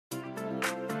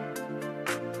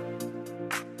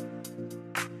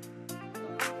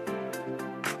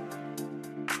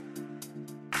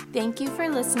Thank you for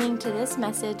listening to this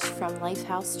message from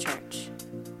Lifehouse Church.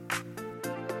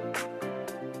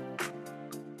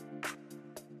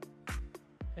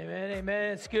 Amen,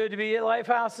 amen. It's good to be at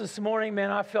Lifehouse this morning,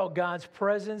 man. I felt God's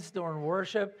presence during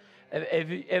worship.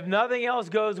 If nothing else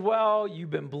goes well,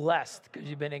 you've been blessed because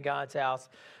you've been in God's house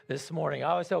this morning. I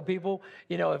always tell people,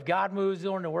 if God moves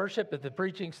during the worship, if the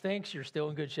preaching stinks, you're still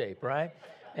in good shape, right?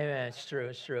 Amen. It's true.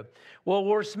 It's true. Well,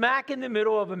 we're smack in the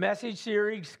middle of a message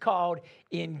series called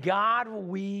In God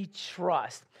We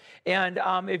Trust. And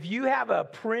if you have a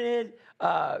printed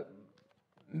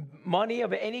money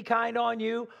of any kind on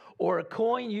you or a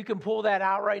coin, you can pull that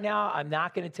out right now. I'm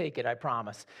not going to take it, I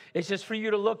promise. It's just for you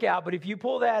to look at. But if you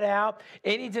pull that out,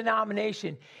 any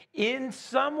denomination, in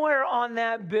somewhere on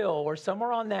that bill or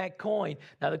somewhere on that coin,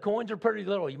 now the coins are pretty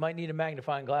little. You might need a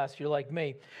magnifying glass if you're like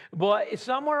me. But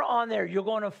somewhere on there, you're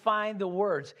going to find the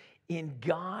words, In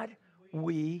God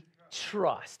We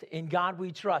Trust. In God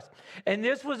we trust. And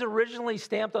this was originally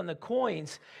stamped on the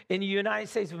coins in the United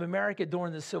States of America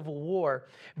during the Civil War.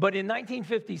 But in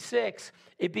 1956,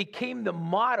 it became the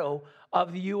motto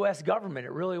of the U.S. government.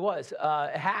 It really was,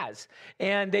 has.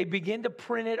 And they begin to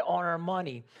print it on our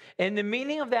money. And the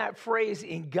meaning of that phrase,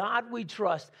 In God we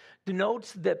trust,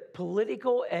 denotes the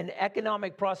political and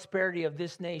economic prosperity of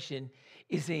this nation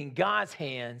is in God's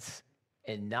hands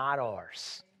and not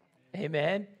ours.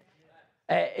 Amen.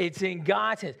 It's in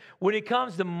God's hands. When it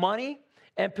comes to money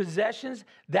and possessions,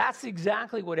 that's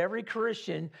exactly what every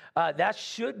Christian, that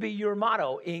should be your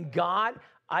motto. In God,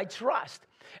 I trust.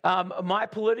 My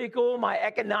political, my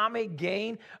economic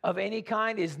gain of any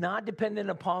kind is not dependent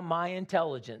upon my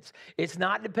intelligence. It's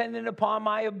not dependent upon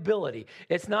my ability.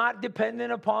 It's not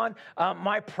dependent upon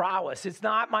my prowess. It's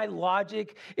not my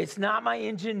logic. It's not my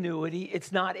ingenuity.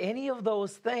 It's not any of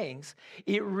those things.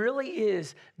 It really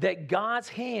is that God's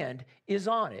hand is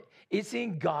on it. It's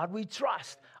in God we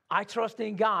trust. I trust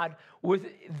in God with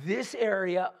this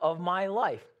area of my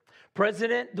life.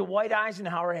 President Dwight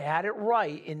Eisenhower had it right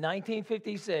in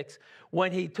 1956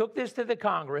 when he took this to the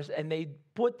Congress and they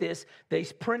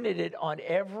printed it on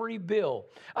every bill.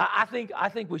 I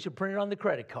think we should print it on the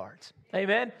credit cards.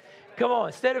 Amen? Come on,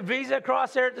 instead of Visa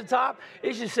across there at the top,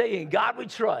 it should say, In God we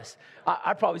trust.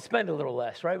 I'd probably spend a little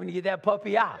less, right, when you get that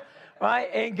puppy out.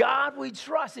 Right? In God we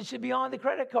trust. It should be on the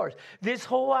credit cards. This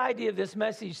whole idea of this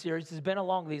message series has been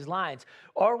along these lines.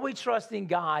 Are we trusting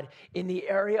God in the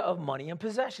area of money and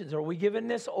possessions? Are we giving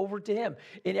this over to Him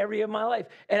in every area of my life?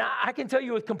 And I can tell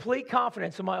you with complete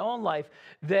confidence in my own life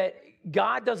that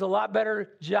God does a lot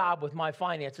better job with my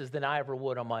finances than I ever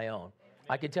would on my own.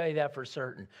 I can tell you that for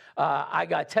certain. I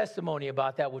got testimony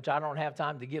about that, which I don't have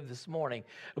time to give this morning.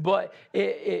 But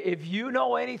if you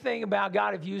know anything about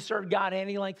God, if you serve God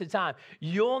any length of time,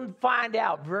 you'll find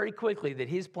out very quickly that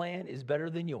His plan is better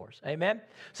than yours. Amen?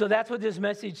 So that's what this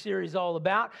message series is all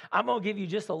about. I'm going to give you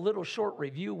just a little short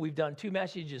review. We've done 2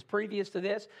 messages previous to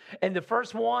this. And the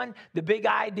first one, the big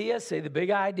idea, say the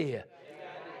big idea.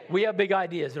 We have big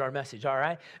ideas in our message, all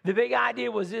right? The big idea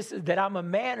was this, that I'm a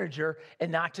manager and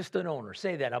not just an owner.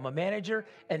 Say that. I'm a manager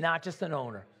and not just an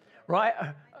owner, right?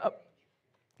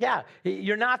 Yeah,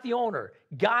 you're not the owner.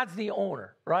 God's the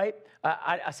owner, right?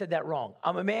 I said that wrong.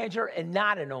 I'm a manager and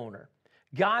not an owner.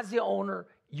 God's the owner.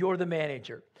 You're the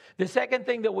manager. The second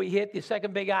thing that we hit, the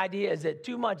second big idea is that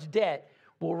too much debt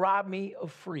will rob me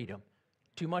of freedom.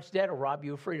 Too much debt will rob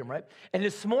you of freedom, right? And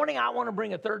this morning, I want to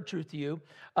bring a third truth to you.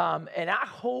 And I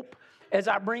hope, as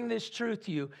I bring this truth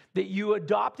to you, that you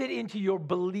adopt it into your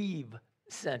believe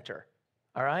center,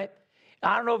 all right?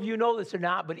 I don't know if you know this or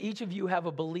not, but each of you have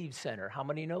a believe center. How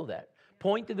many know that?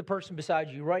 Point to the person beside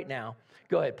you right now.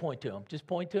 Go ahead, point to him. Just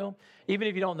point to him. Even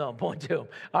if you don't know him, point to him,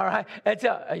 all right? And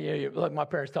tell, look, my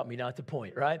parents taught me not to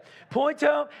point, right? Point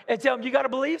to him and tell him, you got a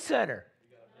believe center.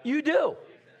 You do.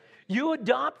 You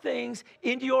adopt things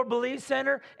into your belief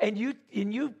center, and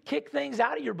you kick things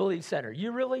out of your belief center.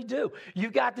 You really do.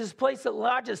 You've got this place that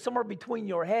lodges somewhere between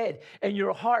your head and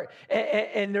your heart,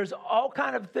 and there's all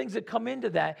kind of things that come into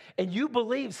that, and you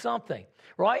believe something,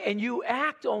 right? And you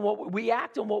act on what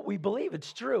we believe.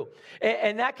 It's true,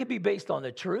 and that could be based on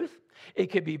the truth.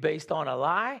 It could be based on a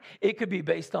lie. It could be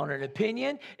based on an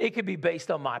opinion. It could be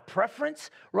based on my preference,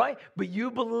 right? But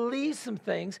you believe some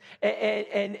things,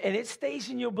 and it stays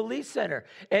in your belief center.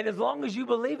 And as long as you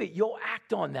believe it, you'll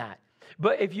act on that.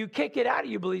 But if you kick it out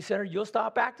of your belief center, you'll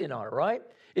stop acting on it, right?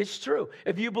 It's true.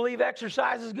 If you believe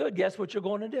exercise is good, guess what you're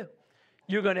going to do?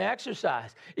 You're going to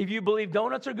exercise. If you believe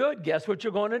donuts are good, guess what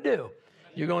you're going to do?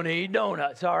 You're going to eat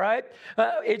donuts, all right?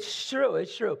 It's true.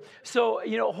 It's true. So,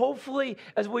 hopefully,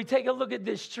 as we take a look at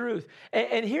this truth,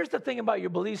 and here's the thing about your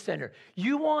belief center.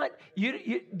 You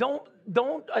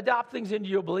don't adopt things into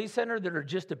your belief center that are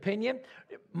just opinion,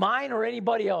 mine or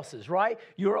anybody else's, right?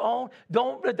 Your own.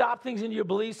 Don't adopt things into your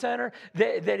belief center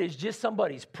that is just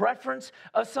somebody's preference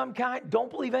of some kind. Don't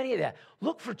believe any of that.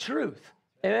 Look for truth.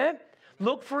 Amen?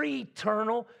 Look for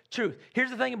eternal truth. Here's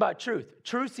the thing about truth.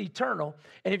 Truth's eternal,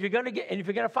 and if you're going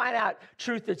to find out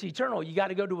truth that's eternal, you got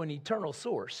to go to an eternal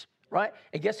source, right?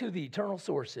 And guess who the eternal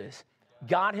source is?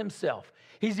 God himself.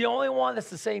 He's the only one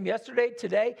that's the same yesterday,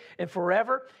 today, and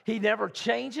forever. He never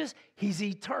changes. He's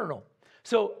eternal.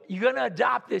 So you're going to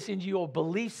adopt this into your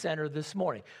belief center this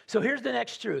morning. So here's the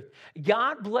next truth.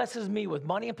 God blesses me with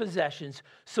money and possessions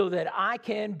so that I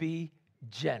can be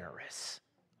generous.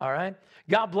 All right?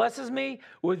 God blesses me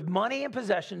with money and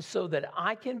possessions so that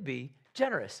I can be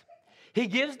generous. He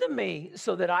gives to me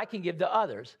so that I can give to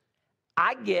others.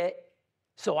 I get,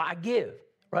 so I give,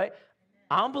 right?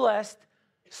 I'm blessed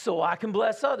so I can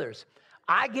bless others.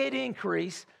 I get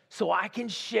increase so I can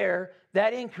share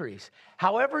that increase.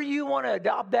 However you want to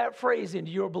adopt that phrase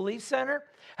into your belief center,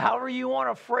 however you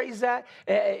want to phrase that,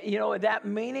 that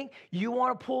meaning, you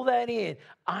want to pull that in.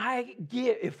 I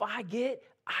give. If I get,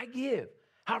 I give.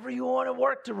 However you want to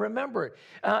work to remember it.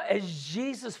 As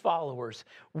Jesus followers,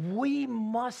 we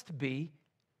must be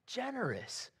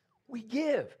generous. We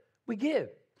give. We give.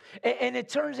 And it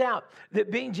turns out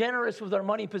that being generous with our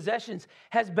money and possessions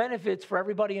has benefits for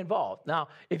everybody involved. Now,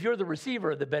 if you're the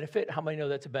receiver of the benefit, how many know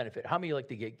that's a benefit? How many like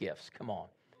to get gifts? Come on.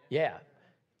 Yeah.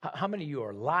 How many of you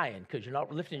are lying because you're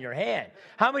not lifting your hand?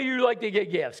 How many of you like to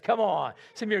get gifts? Come on.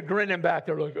 Some of you are grinning back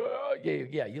there like, oh,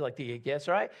 yeah, you like to get gifts,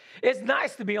 right? It's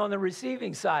nice to be on the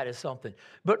receiving side of something.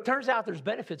 But it turns out there's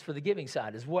benefits for the giving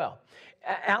side as well.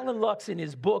 Alan Lux, in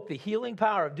his book, The Healing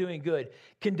Power of Doing Good,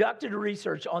 conducted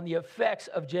research on the effects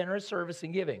of generous service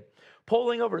and giving,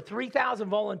 polling over 3,000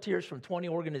 volunteers from 20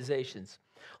 organizations.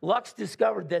 Lux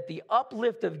discovered that the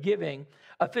uplift of giving,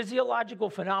 a physiological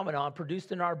phenomenon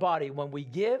produced in our body when we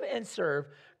give and serve,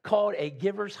 called a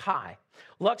giver's high.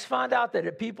 Lux found out that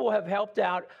if people have helped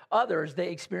out others, they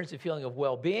experience a feeling of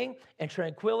well-being and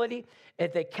tranquility,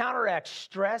 and they counteract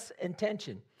stress and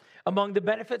tension. Among the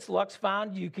benefits Lux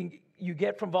found you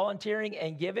get from volunteering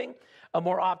and giving, a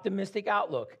more optimistic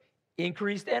outlook,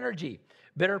 increased energy,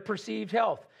 better perceived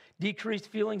health, decreased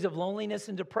feelings of loneliness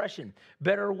and depression,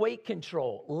 better weight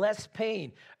control, less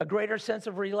pain, a greater sense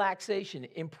of relaxation,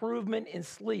 improvement in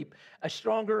sleep, a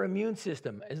stronger immune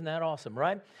system. Isn't that awesome,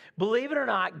 right? Believe it or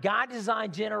not, God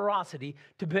designed generosity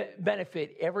to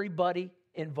benefit everybody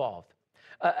involved.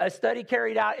 A study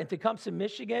carried out in Tecumseh,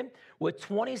 Michigan, with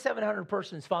 2,700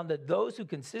 persons found that those who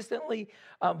consistently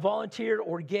volunteered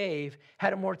or gave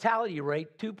had a mortality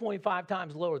rate 2.5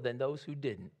 times lower than those who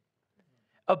didn't.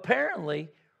 Apparently,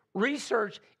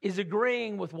 research is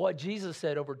agreeing with what Jesus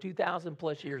said over 2,000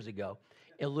 plus years ago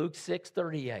in Luke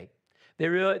 6:38. They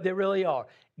really are.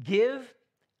 Give,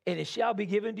 and it shall be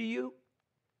given to you.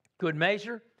 Good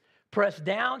measure, pressed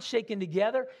down, shaken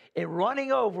together, and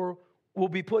running over will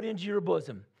be put into your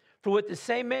bosom. For with the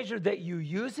same measure that you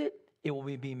use it, it will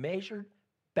be measured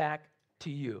back to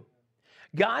you.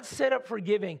 God's setup for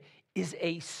giving is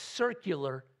a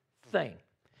circular thing.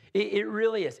 It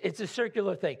really is. It's a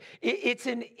circular thing. It's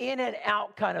an in and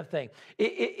out kind of thing.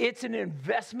 It's an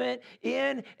investment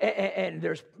in, and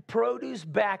there's produce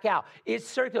back out. It's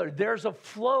circular. There's a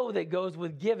flow that goes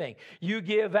with giving. You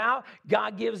give out,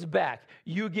 God gives back.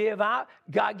 You give out,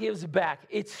 God gives back.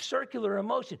 It's circular in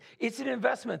motion. It's an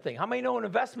investment thing. How many know an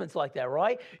investment's like that,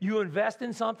 right? You invest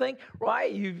in something, right?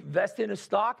 You invest in a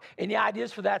stock, and the idea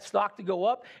is for that stock to go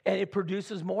up, and it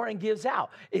produces more and gives out.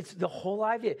 It's the whole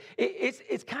idea.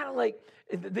 It's kind of like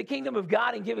the kingdom of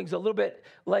God and giving is a little bit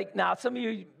like, now some of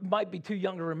you might be too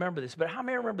young to remember this, but how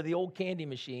many remember the old candy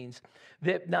machines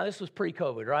that, now this was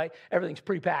pre-COVID, right? Everything's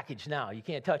pre-packaged now. You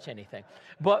can't touch anything.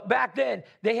 But back then,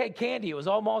 they had candy. It was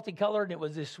all multicolored, and it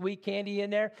was this sweet candy in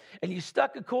there. And you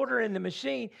stuck a quarter in the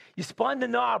machine, you spun the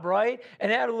knob, right?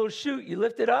 And it had a little chute. You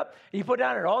lift it up, and you put it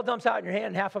down, and it all dumps out in your hand,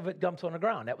 and half of it dumps on the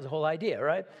ground. That was the whole idea,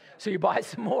 right? So you buy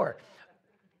some more.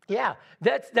 Yeah,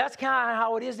 that's kind of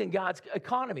how it is in God's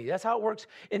economy. That's how it works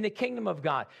in the kingdom of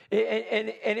God.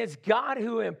 And it's God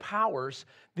who empowers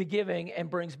the giving and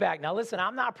brings back. Now, listen,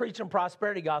 I'm not preaching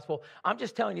prosperity gospel. I'm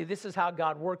just telling you this is how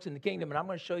God works in the kingdom, and I'm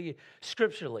going to show you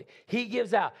scripturally. He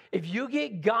gives out. If you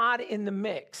get God in the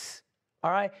mix,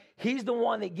 all right, he's the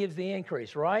one that gives the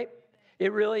increase, right?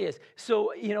 It really is.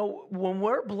 So, when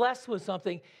we're blessed with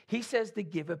something, he says to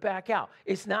give it back out.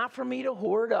 It's not for me to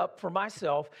hoard up for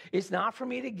myself. It's not for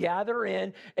me to gather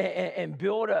in and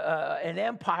build an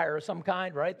empire of some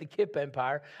kind, right? The Kipp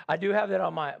empire. I do have that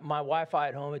on my Wi-Fi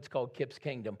at home. It's called Kipp's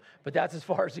Kingdom. But that's as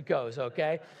far as it goes,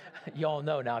 okay? You all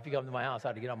know now if you come to my house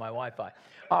how to get on my Wi-Fi.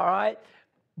 All right?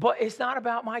 But it's not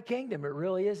about my kingdom. It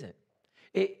really isn't.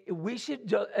 We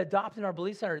should adopt in our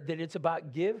belief center that it's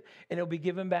about give and it'll be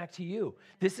given back to you.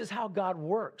 This is how God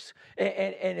works.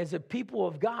 And as a people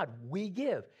of God, we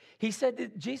give.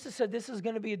 Jesus said this is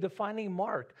going to be a defining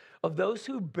mark of those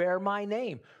who bear my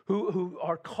name, who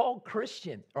are called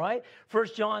Christian, right? 1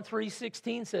 John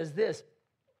 3:16 says this.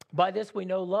 By this we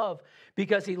know love,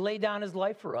 because he laid down his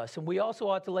life for us. And we also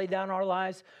ought to lay down our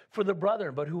lives for the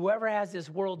brethren. But whoever has this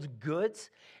world's goods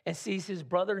and sees his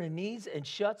brother in needs and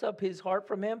shuts up his heart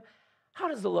from him, how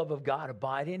does the love of God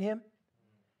abide in him?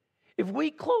 If we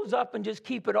close up and just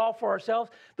keep it all for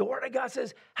ourselves, the Word of God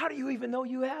says, how do you even know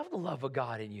you have the love of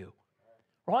God in you?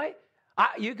 Right?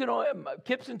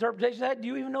 Kipp's interpretation of that, do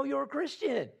you even know you're a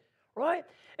Christian? Right?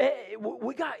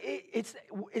 It's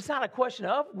not a question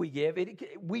of we give,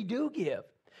 we do give.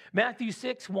 Matthew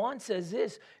 6:1 says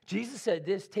this. Jesus said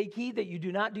this, take heed that you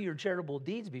do not do your charitable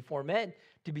deeds before men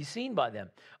to be seen by them.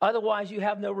 Otherwise, you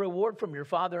have no reward from your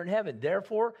Father in heaven.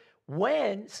 Therefore,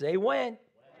 when,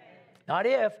 not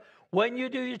if, when you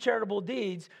do your charitable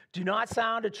deeds, do not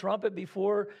sound a trumpet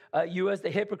before you as the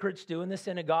hypocrites do in the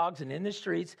synagogues and in the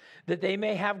streets, that they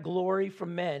may have glory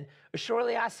from men.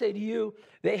 Surely I say to you,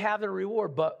 they have their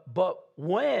reward. But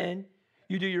when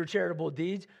you do your charitable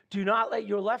deeds, do not let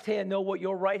your left hand know what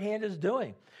your right hand is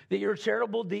doing, that your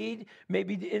charitable deed may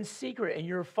be in secret, and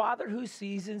your Father who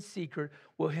sees in secret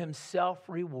will himself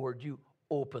reward you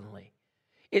openly.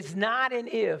 It's not an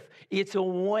if, it's a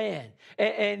when.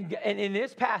 And in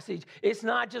this passage, it's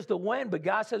not just a when, but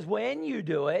God says when you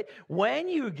do it, when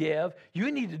you give,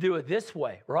 you need to do it this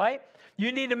way, right?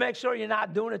 You need to make sure you're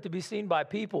not doing it to be seen by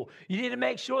people. You need to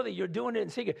make sure that you're doing it in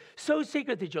secret. So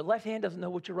secret that your left hand doesn't know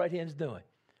what your right hand's doing,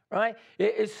 right?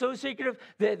 It's so secretive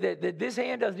that this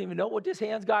hand doesn't even know what this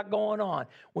hand's got going on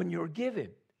when you're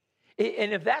giving.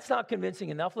 And if that's not convincing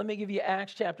enough, let me give you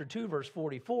Acts chapter 2, verse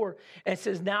 44. And it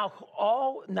says, now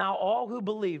all who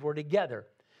believed were together.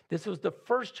 This was the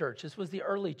first church. This was the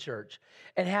early church.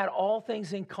 And had all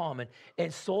things in common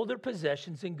and sold their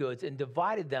possessions and goods and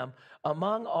divided them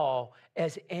among all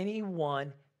as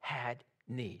anyone had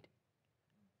need.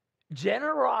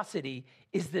 Generosity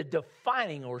is the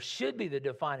defining, or should be the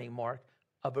defining mark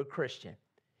of a Christian.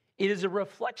 It is a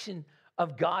reflection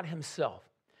of God himself.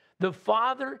 The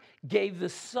Father gave the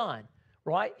Son,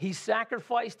 right? He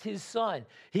sacrificed his Son.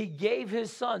 He gave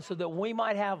his Son so that we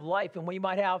might have life and we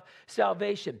might have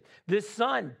salvation. The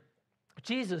Son,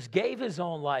 Jesus, gave his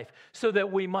own life so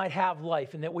that we might have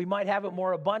life and that we might have it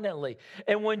more abundantly.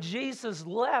 And when Jesus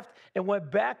left and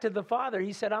went back to the Father,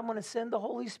 he said, I'm going to send the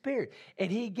Holy Spirit. And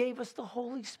he gave us the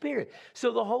Holy Spirit.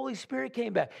 So the Holy Spirit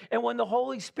came back. And when the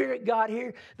Holy Spirit got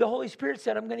here, the Holy Spirit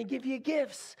said, I'm going to give you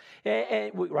gifts.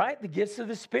 Right? The gifts of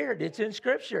the Spirit. It's in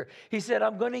Scripture. He said,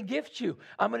 I'm going to gift you.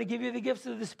 I'm going to give you the gifts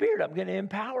of the Spirit. I'm going to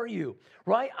empower you.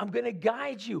 Right? I'm going to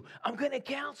guide you. I'm going to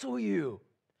counsel you.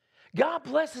 God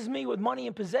blesses me with money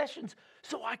and possessions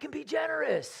so I can be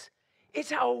generous.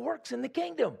 It's how it works in the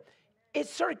kingdom. It's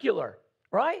circular,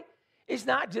 right? It's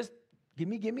not just give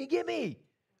me,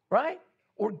 right?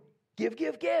 Or give.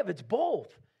 It's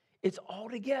both. It's all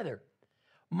together.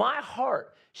 My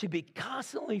heart should be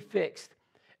constantly fixed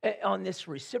on this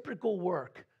reciprocal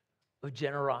work of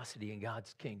generosity in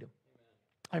God's kingdom.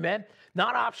 Amen?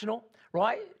 Not optional,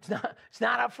 right? It's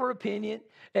not up for opinion.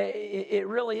 It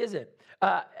really isn't.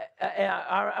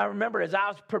 I remember as I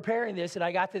was preparing this and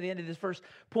I got to the end of this first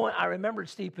point, I remembered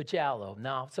Steve Picciallo.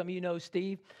 Now, some of you know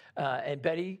Steve and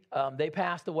Betty. They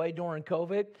passed away during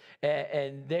COVID,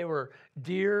 and they were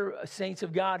dear saints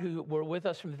of God who were with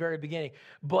us from the very beginning.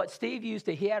 But Steve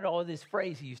he had all this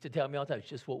phrase he used to tell me all the time, it's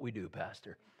just what we do,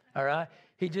 Pastor. All right?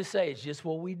 He'd just say, it's just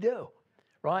what we do,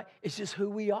 right? It's just who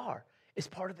we are. It's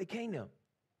part of the kingdom.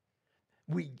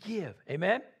 We give.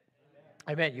 Amen?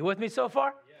 Amen. You with me so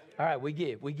far? All right, we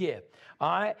give.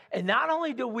 All right, and not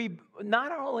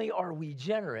only are we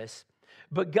generous,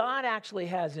 but God actually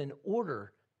has an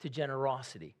order to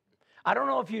generosity. I don't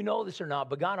know if you know this or not,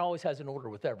 but God always has an order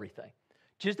with everything.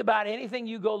 Just about anything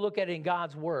you go look at in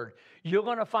God's word, you're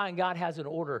going to find God has an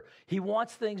order. He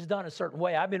wants things done a certain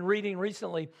way. I've been reading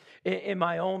recently in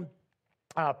my own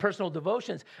personal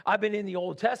devotions, I've been in the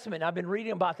Old Testament. I've been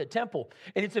reading about the temple.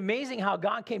 And it's amazing how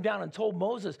God came down and told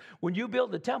Moses, when you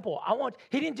build the temple,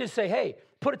 he didn't just say, hey,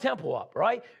 put a temple up,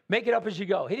 right? Make it up as you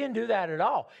go. He didn't do that at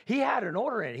all. He had an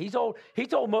order in it. He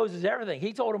told Moses everything.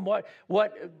 He told him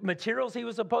what materials he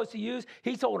was supposed to use.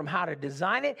 He told him how to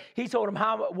design it. He told him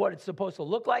what it's supposed to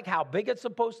look like, how big it's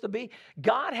supposed to be.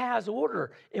 God has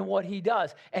order in what he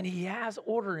does, and he has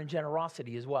order in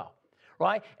generosity as well.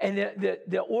 Right? And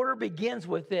the order begins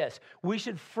with this. We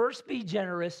should first be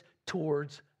generous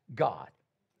towards God.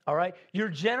 All right? Your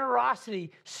generosity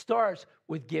starts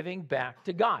with giving back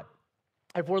to God.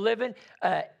 If we're living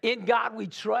in God we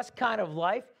trust kind of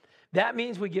life, that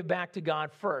means we give back to God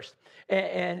first.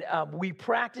 And we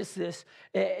practice this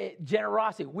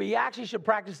generosity. We actually should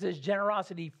practice this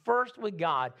generosity first with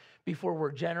God before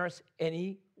we're generous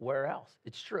anywhere else.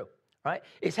 It's true. Right?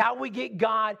 It's how we get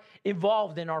God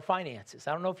involved in our finances.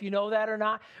 I don't know if you know that or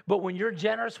not, but when you're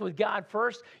generous with God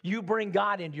first, you bring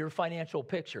God into your financial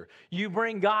picture. You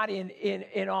bring God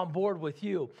in on board with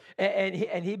you,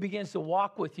 and he begins to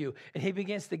walk with you, and he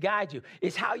begins to guide you.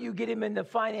 It's how you get him in the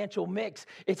financial mix.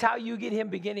 It's how you get him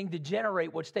beginning to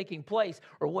generate what's taking place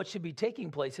or what should be taking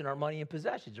place in our money and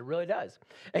possessions. It really does.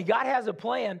 And God has a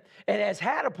plan and has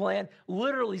had a plan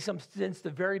literally since the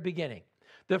very beginning.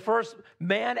 The first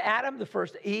man, Adam, the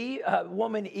first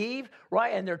woman, Eve,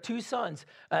 right? And their two sons,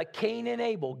 Cain and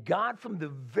Abel. God, from the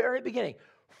very beginning,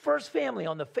 first family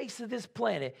on the face of this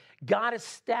planet, God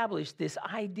established this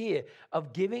idea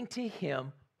of giving to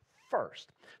him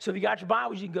first. So if you got your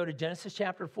Bibles, you can go to Genesis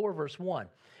chapter 4, verse 1.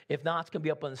 If not, it's going to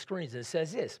be up on the screens. And it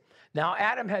says this. Now,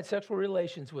 Adam had sexual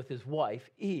relations with his wife,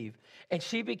 Eve, and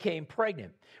she became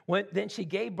pregnant. Then she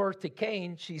gave birth to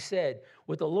Cain. She said,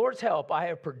 with the Lord's help, I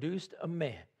have produced a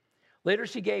man. Later,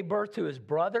 she gave birth to his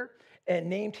brother and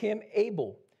named him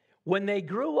Abel. When they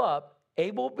grew up,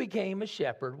 Abel became a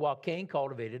shepherd while Cain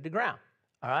cultivated the ground.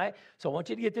 All right? So I want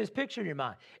you to get this picture in your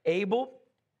mind. Abel,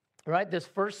 right, this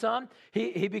first son,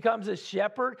 he becomes a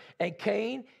shepherd, and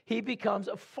Cain, he becomes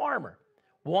a farmer.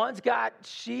 One's got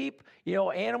sheep,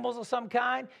 animals of some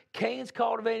kind. Cain's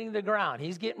cultivating the ground.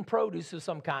 He's getting produce of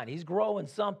some kind. He's growing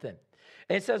something.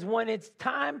 And it says when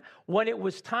it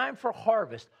was time for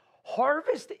harvest,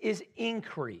 harvest is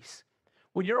increase.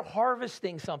 When you're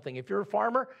harvesting something, if you're a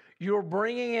farmer, you're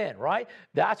bringing in, right?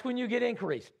 That's when you get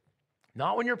increase.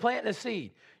 Not when you're planting a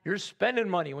seed. You're spending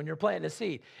money when you're planting a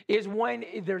seed. Is when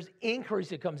there's increase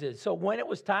that comes in. So when it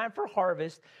was time for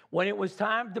harvest, when it was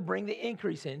time to bring the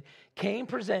increase in, Cain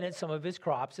presented some of his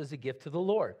crops as a gift to the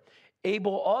Lord.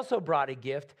 Abel also brought a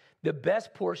gift, the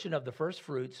best portion of the first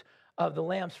fruits of the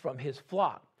lambs from his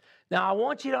flock. Now, I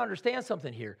want you to understand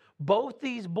something here. Both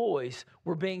these boys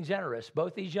were being generous.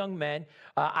 Both these young men,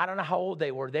 I don't know how old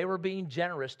they were being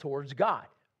generous towards God,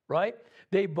 right?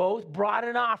 They both brought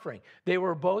an offering. They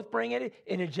were both bringing it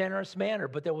in a generous manner,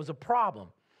 but there was a problem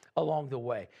along the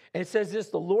way. And it says this,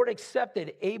 the Lord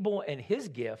accepted Abel and his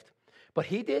gift, but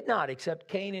he did not accept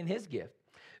Cain and his gift.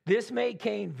 This made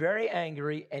Cain very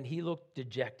angry, and he looked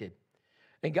dejected.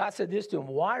 And God said this to him,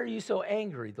 why are you so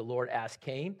angry? The Lord asked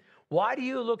Cain. Why do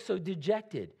you look so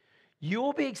dejected? You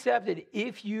will be accepted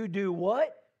if you do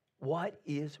what? What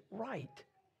is right.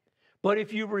 But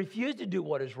if you refuse to do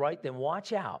what is right, then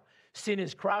watch out. Sin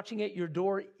is crouching at your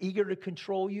door, eager to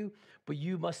control you, but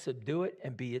you must subdue it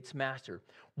and be its master.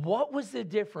 What was the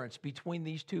difference between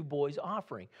these two boys'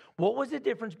 offering? What was the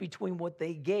difference between what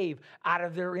they gave out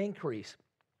of their increase?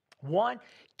 One,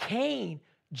 Cain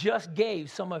just gave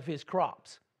some of his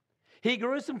crops. He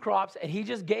grew some crops, and he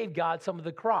just gave God some of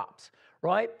the crops,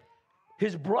 right?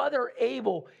 His brother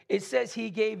Abel, it says he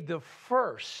gave the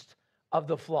first of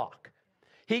the flock.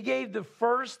 He gave the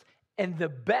first and the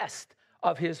best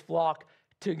of his flock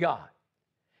to God.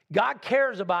 God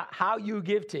cares about how you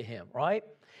give to him, right?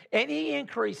 Any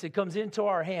increase that comes into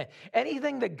our hand,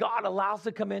 anything that God allows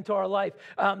to come into our life,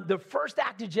 the first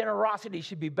act of generosity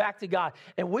should be back to God.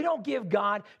 And we don't give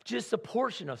God just a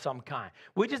portion of some kind.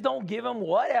 We just don't give him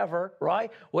whatever,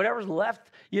 right? Whatever's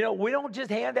left, we don't just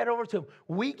hand that over to him.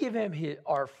 We give him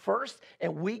our first,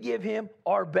 and we give him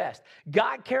our best.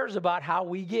 God cares about how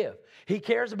we give. He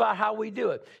cares about how we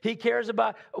do it. He cares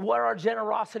about what our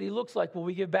generosity looks like when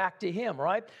we give back to him,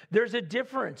 right? There's a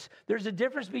difference. There's a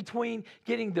difference between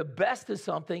getting the best of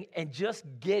something and just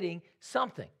getting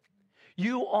something.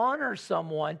 You honor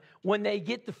someone when they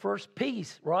get the first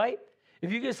piece, right?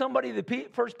 If you give somebody the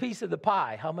first piece of the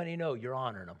pie, how many know you're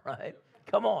honoring them, right?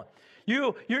 Come on.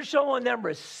 You're showing them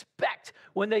respect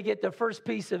when they get the first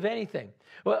piece of anything.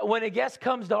 When a guest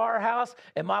comes to our house,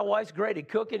 and my wife's great at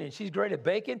cooking and she's great at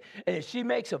baking, and if she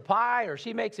makes a pie or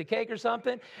she makes a cake or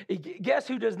something, guess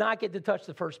who does not get to touch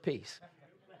the first piece?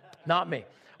 Not me.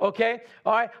 Okay?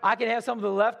 All right? I can have some of the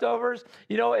leftovers.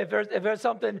 You know, if there's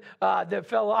something that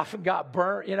fell off and got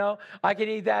burnt, you know, I can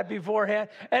eat that beforehand.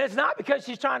 And it's not because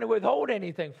she's trying to withhold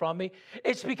anything from me.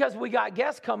 It's because we got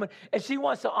guests coming, and she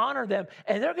wants to honor them,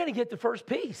 and they're going to get the first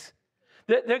piece.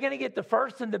 They're going to get the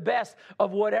first and the best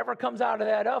of whatever comes out of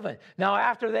that oven. Now,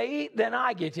 after they eat, then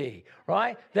I get to eat,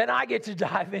 right? Then I get to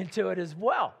dive into it as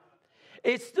well.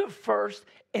 It's the first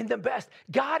and the best.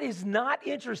 God is not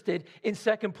interested in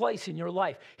second place in your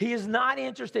life. He is not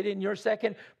interested in your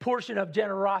second portion of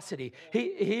generosity.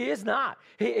 He is not.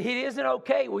 He isn't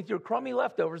okay with your crummy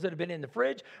leftovers that have been in the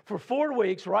fridge for 4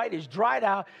 weeks, right? It's dried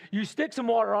out. You stick some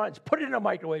water on it, put it in a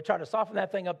microwave, try to soften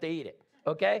that thing up to eat it,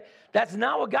 okay? That's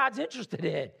not what God's interested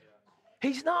in.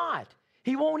 He's not.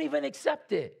 He won't even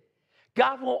accept it.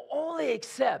 God will only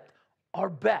accept our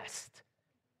best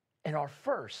and our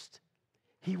first.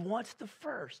 He wants the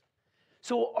first.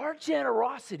 So our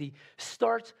generosity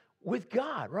starts with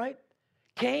God, right?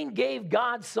 Cain gave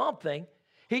God something.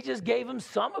 He just gave him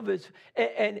some of his.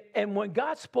 And when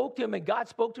God spoke to him, and God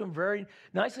spoke to him very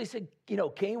nicely, he said, you know,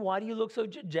 Cain, why do you look so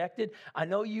dejected? I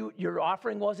know your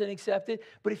offering wasn't accepted,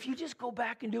 but if you just go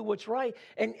back and do what's right.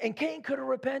 And Cain could have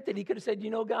repented. He could have said,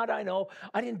 you know, God, I know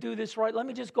I didn't do this right. Let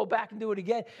me just go back and do it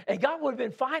again. And God would have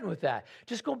been fine with that.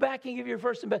 Just go back and give your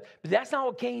first and best. But that's not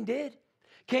what Cain did.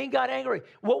 Cain got angry.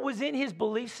 What was in his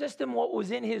belief system, what was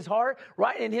in his heart,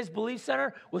 right, in his belief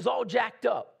center was all jacked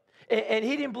up. And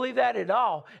he didn't believe that at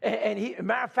all. And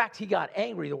matter of fact, he got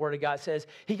angry, the Word of God says.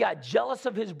 He got jealous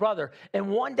of his brother. And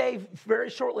one day,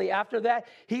 very shortly after that,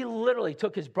 he literally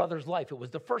took his brother's life. It was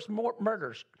the first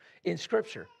murder in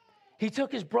Scripture. He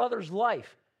took his brother's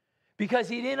life because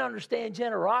he didn't understand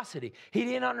generosity. He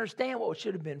didn't understand what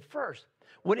should have been first.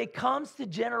 When it comes to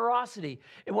generosity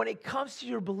and when it comes to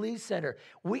your belief center,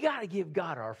 we got to give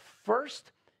God our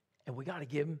first and we got to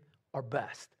give him our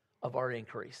best of our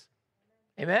increase.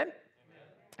 Amen? Amen?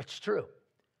 It's true.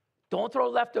 Don't throw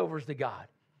leftovers to God.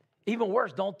 Even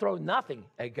worse, don't throw nothing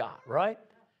at God, right?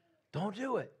 Don't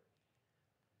do it.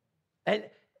 And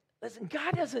listen,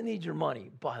 God doesn't need your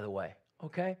money, by the way,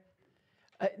 okay?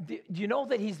 Do you know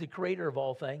that he's the creator of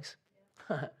all things?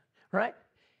 Right?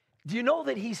 Do you know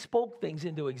that he spoke things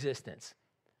into existence?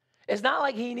 It's not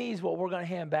like he needs what we're going to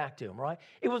hand back to him, right?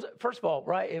 It was, first of all,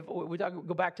 right, if we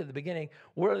go back to the beginning,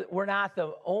 we're not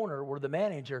the owner, we're the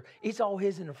manager. It's all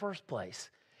his in the first place.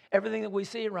 Everything that we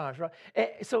see around us,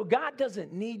 right? So God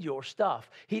doesn't need your stuff.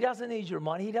 He doesn't need your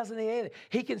money. He doesn't need anything.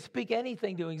 He can speak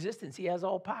anything to existence. He has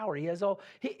all power. He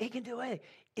can do anything.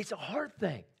 It's a heart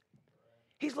thing.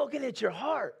 He's looking at your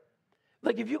heart.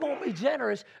 Like, if you're going to be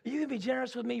generous, you can be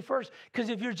generous with me first.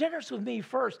 Because if you're generous with me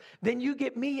first, then you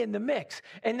get me in the mix.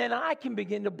 And then I can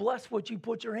begin to bless what you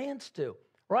put your hands to,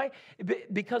 right?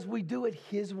 Because we do it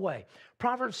his way.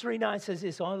 Proverbs 3:9 says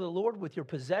this, honor the Lord with your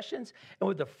possessions and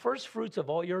with the first fruits of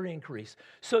all your increase.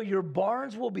 So your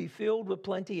barns will be filled with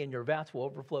plenty and your vats will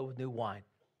overflow with new wine.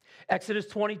 Exodus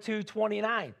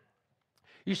 22:29.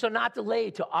 You shall not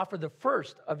delay to offer the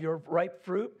first of your ripe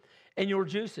fruit and your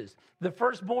juices. The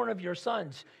firstborn of your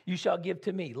sons you shall give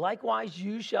to me. Likewise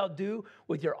you shall do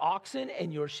with your oxen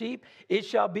and your sheep. It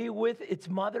shall be with its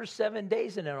mother 7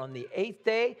 days, and then on the 8th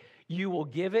day you will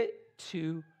give it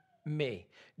to me.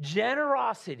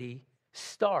 Generosity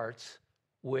starts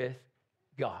with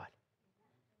God.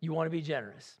 You want to be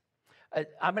generous.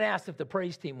 I'm going to ask if the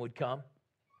praise team would come,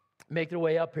 make their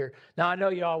way up here. Now, I know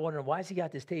you're all wondering, why has he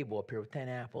got this table up here with 10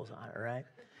 apples on it, right?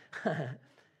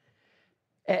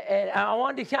 And I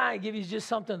wanted to kind of give you just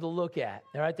something to look at.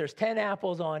 All right, there's 10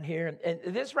 apples on here, and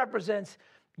this represents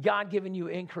God giving you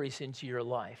increase into your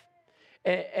life.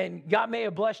 And God may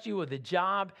have blessed you with a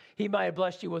job. He might have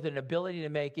blessed you with an ability to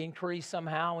make increase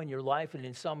somehow in your life and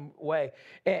in some way.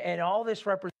 And all this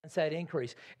represents that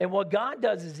increase. And what God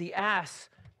does is he asks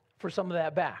for some of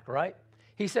that back, right?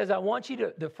 He says, I want you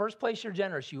to, the first place you're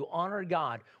generous, you honor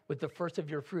God with the first of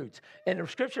your fruits. And the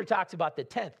scripture talks about the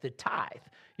tenth, the tithe.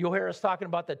 You'll hear us talking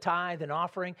about the tithe and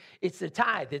offering. It's the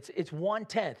tithe. It's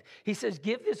 1/10. He says,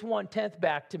 give this 1/10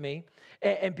 back to me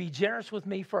and be generous with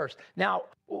me first. Now,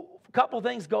 a couple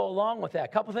things go along with that. A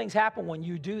couple things happen when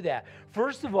you do that.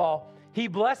 First of all, he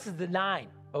blesses the 9,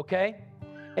 okay?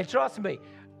 And trust me,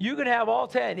 you can have all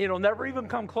 10. It'll never even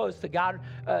come close to God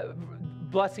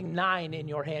blessing 9 in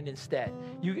your hand instead.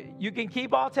 You can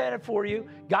keep all 10 for you.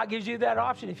 God gives you that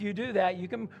option. If you do that,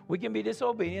 we can be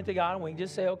disobedient to God and we can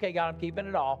just say, okay, God, I'm keeping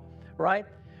it all, right?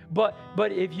 But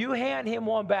if you hand him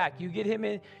one back, you get him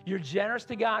in, you're generous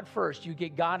to God first, you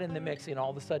get God in the mix, and all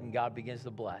of a sudden God begins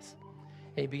to bless.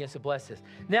 And he begins to bless this.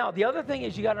 Now, the other thing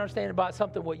is you got to understand about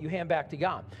something what you hand back to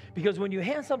God. Because when you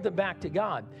hand something back to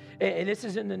God, and this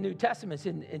is in the New Testament,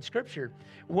 in Scripture,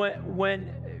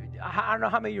 when I don't know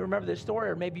how many of you remember this story,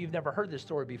 or maybe you've never heard this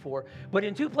story before, but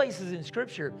in two places in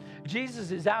Scripture,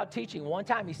 Jesus is out teaching. One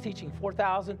time he's teaching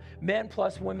 4,000 men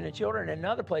plus women and children, and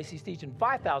another place he's teaching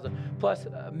 5,000 plus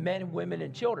men, women,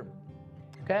 and children.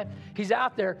 Okay? He's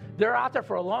out there. They're out there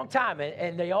for a long time,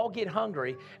 and they all get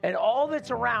hungry, and all that's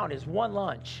around is one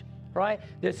lunch, right?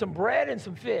 There's some bread and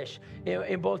some fish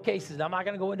in both cases. I'm not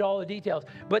going to go into all the details,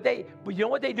 but you know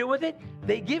what they do with it?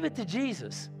 They give it to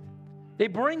Jesus. They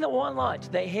bring the one lunch,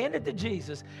 they hand it to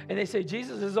Jesus, and they say,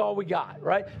 Jesus, this is all we got,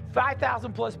 right?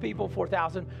 5,000 plus people,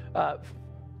 4,000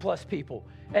 plus people,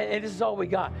 and this is all we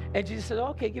got. And Jesus says,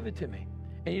 okay, give it to me.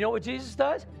 And you know what Jesus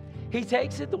does? He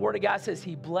takes it, the Word of God says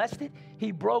he blessed it,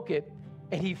 he broke it,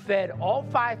 and he fed all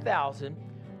 5,000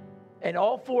 and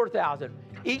all 4,000.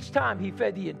 Each time he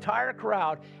fed the entire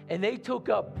crowd, and they took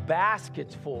up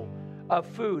baskets full of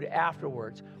food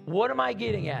afterwards. What am I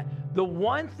getting at? The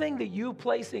one thing that you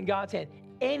place in God's hand,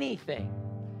 anything,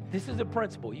 this is a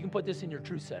principle. You can put this in your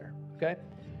truth center, okay?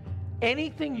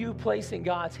 Anything you place in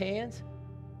God's hands,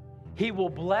 he will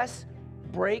bless,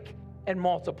 break, and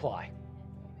multiply.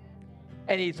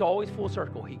 And it's always full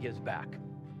circle. He gives back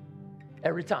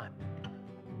every time.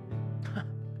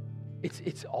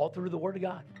 It's all through the Word of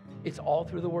God. It's all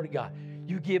through the Word of God.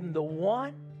 You give him the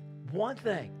one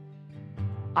thing.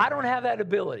 I don't have that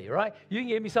ability, right? You can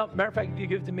give me something. Matter of fact, if you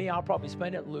give it to me, I'll probably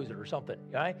spend it and lose it or something,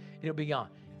 right? It'll be gone.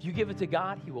 If you give it to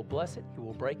God, he will bless it. He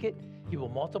will break it. He will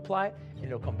multiply it. And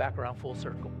it'll come back around full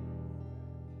circle.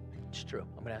 It's true.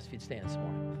 I'm going to ask you to stand this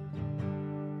morning.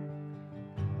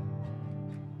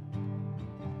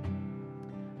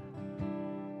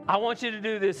 I want you to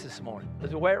do this morning.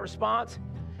 As a way of response,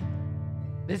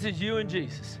 this is you and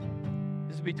Jesus.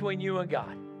 This is between you and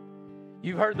God.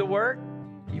 You've heard the Word.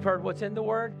 You've heard what's in the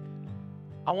Word.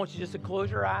 I want you just to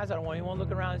close your eyes. I don't want anyone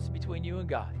looking around. This is between you and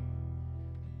God.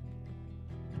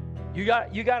 You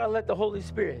got to let the Holy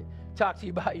Spirit talk to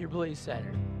you about your belief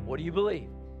center. What do you believe?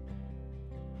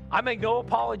 I make no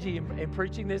apology in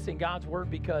preaching this in God's Word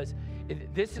because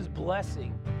this is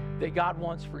blessing that God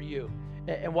wants for you.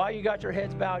 And while you got your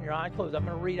heads bowed and your eyes closed, I'm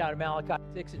going to read out of Malachi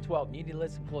 6 and 12. And you need to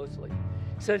listen closely.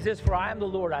 It says this, for I am the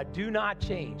Lord, I do not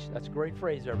change. That's a great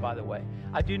phrase there, by the way.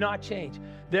 I do not change.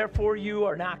 Therefore you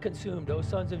are not consumed, O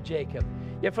sons of Jacob.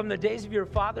 Yet from the days of your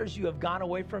fathers you have gone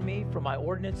away from me, from my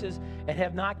ordinances, and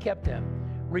have not kept them.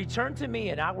 Return to me,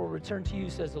 and I will return to you,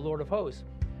 says the Lord of hosts.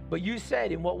 But you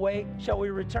said, in what way shall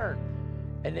we return?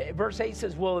 And verse 8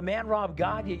 says, will a man rob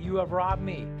God, yet you have robbed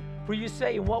me? For you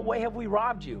say, in what way have we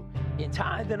robbed you? In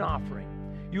tithe and offering.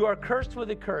 You are cursed with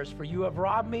a curse, for you have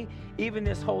robbed me, even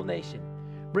this whole nation.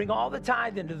 Bring all the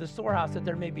tithe into the storehouse, that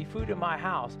there may be food in my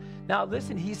house. Now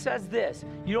listen, he says this.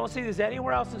 You don't see this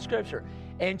anywhere else in Scripture.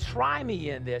 And try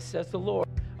me in this, says the Lord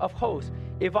of hosts,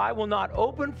 if I will not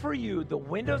open for you the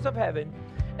windows of heaven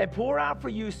and pour out for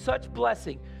you such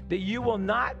blessing that you will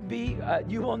not be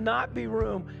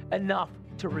room enough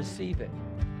to receive it.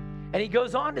 And he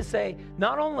goes on to say,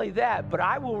 not only that, but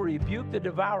I will rebuke the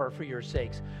devourer for your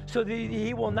sakes, so that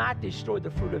he will not destroy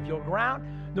the fruit of your ground,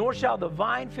 nor shall the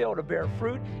vine fail to bear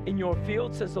fruit in your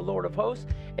field, says the Lord of hosts.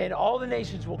 And all the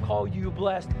nations will call you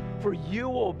blessed, for you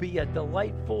will be a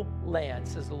delightful land,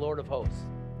 says the Lord of hosts.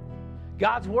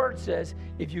 God's word says,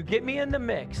 if you get me in the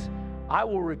mix, I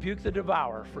will rebuke the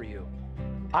devourer for you.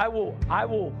 I will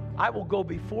go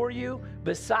before you,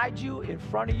 beside you, in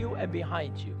front of you, and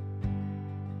behind you.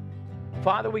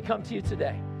 Father, we come to you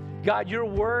today. God, your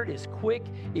word is quick.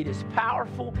 It is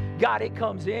powerful. God, it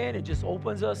comes in and just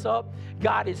opens us up.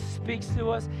 God, it speaks to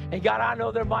us. And God, I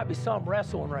know there might be some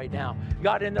wrestling right now.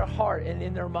 God, in their heart and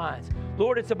in their minds.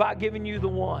 Lord, it's about giving you the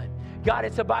one. God,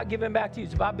 it's about giving back to you.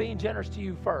 It's about being generous to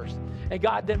you first. And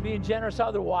God, then being generous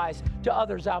otherwise to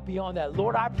others out beyond that.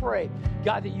 Lord, I pray,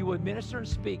 God, that you would minister and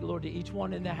speak, Lord, to each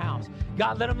one in the house.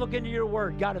 God, let them look into your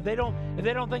word. God, if they don't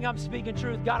think I'm speaking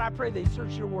truth, God, I pray they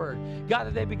search your word.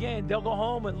 God, that they'll go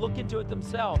home and look into it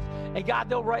themselves. And God,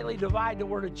 they'll rightly divide the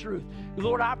word of truth.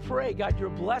 Lord, I pray, God, your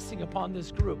blessing upon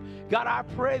this group. God, I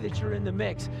pray that you're in the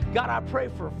mix. God, I pray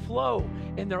for flow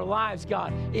in their lives,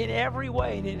 God, in every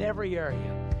way and in every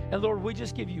area. And Lord, we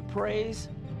just give you praise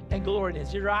and glory. And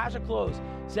as your eyes are closed,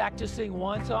 Zach, just sing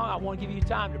one song. I want to give you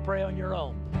time to pray on your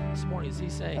own this morning as he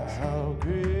sings. How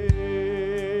great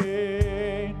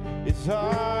is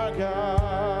our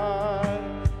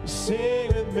God? Sing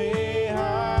with me,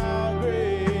 how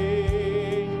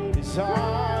great is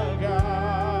our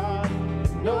God?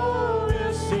 No,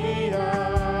 we'll see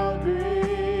how great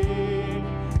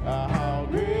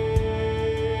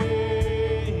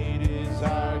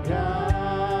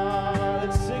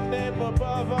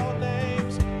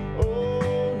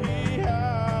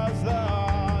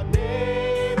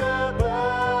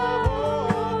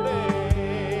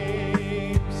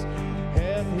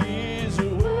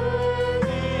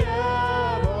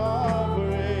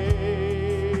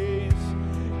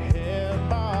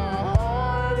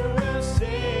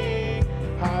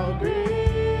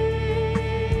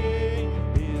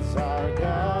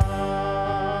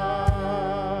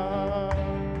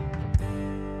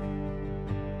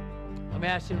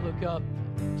ask you to look up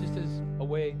just as a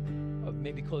way of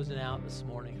maybe closing out this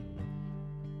morning.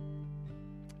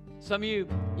 Some of you,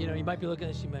 you might be looking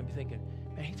at this, you might be thinking,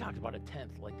 man, he talked about a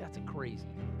tenth. Like, that's a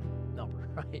crazy number,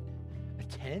 right? A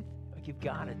tenth? Like, you've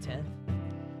got a tenth?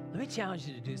 Let me challenge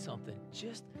you to do something.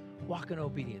 Just walk in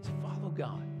obedience. Follow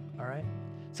God, all right?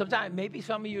 Sometimes, maybe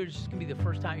some of you are just going to be the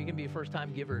first time. You're going to be a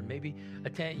first-time giver. And maybe a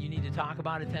tenth, you need to talk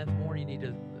about a tenth more. You need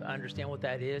to understand what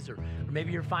that is. Or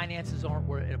maybe your finances aren't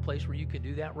in a place where you can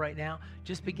do that right now.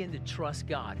 Just begin to trust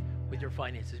God with your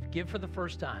finances. Give for the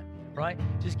first time, right?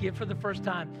 Just give for the first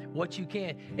time what you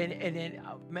can. And then,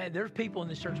 man, there's people in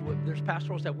this church, there's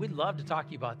pastoral staff. We'd love to talk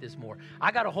to you about this more.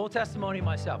 I got a whole testimony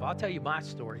myself. I'll tell you my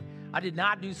story. I did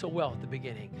not do so well at the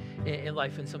beginning in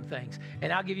life in some things.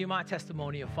 And I'll give you my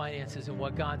testimony of finances and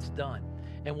what God's done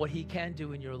and what he can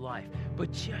do in your life.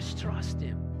 But just trust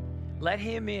him. Let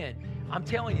him in. I'm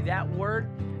telling you, that word,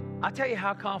 I'll tell you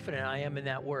how confident I am in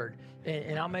that word.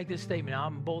 And I'll make this statement.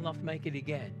 I'm bold enough to make it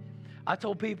again. I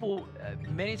told people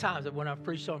many times that when I've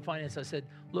preached on finance, I said,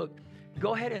 look,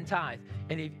 go ahead and tithe.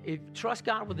 And if trust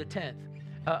God with a tenth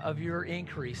of your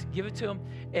increase, give it to him.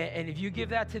 And if you give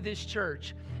that to this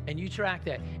church, and you track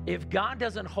that. If God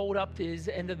doesn't hold up to his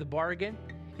end of the bargain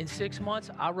in 6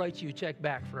 months, I'll write you a check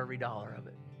back for every dollar of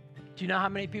it. Do you know how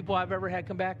many people I've ever had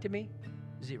come back to me?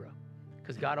 0.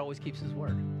 Because God always keeps his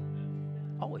word.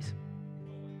 Always.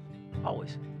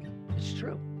 Always. It's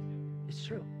true. It's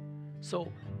true.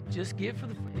 So just give for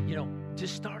the,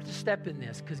 just start to step in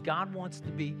this because God wants to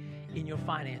be in your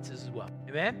finances as well.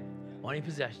 Amen? Money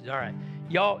possessions. All right.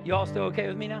 Y'all still okay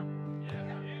with me now?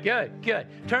 Good.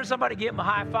 Turn somebody, give them a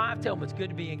high five. Tell them it's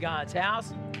good to be in God's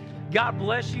house. God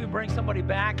bless you. Bring somebody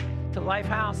back to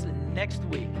Lifehouse next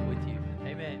week with you.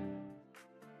 Amen.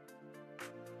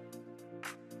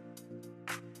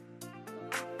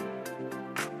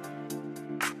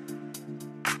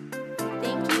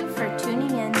 Thank you for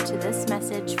tuning in to this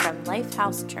message from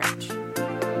Lifehouse Church.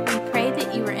 We pray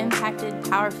that you were impacted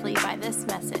powerfully by this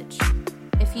message.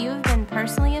 If you have been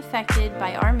personally affected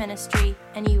by our ministry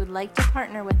and you would like to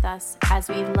partner with us as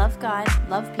we love God,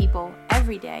 love people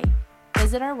every day,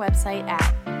 visit our website at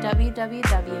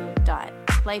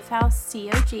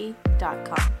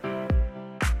www.lifehousecog.com.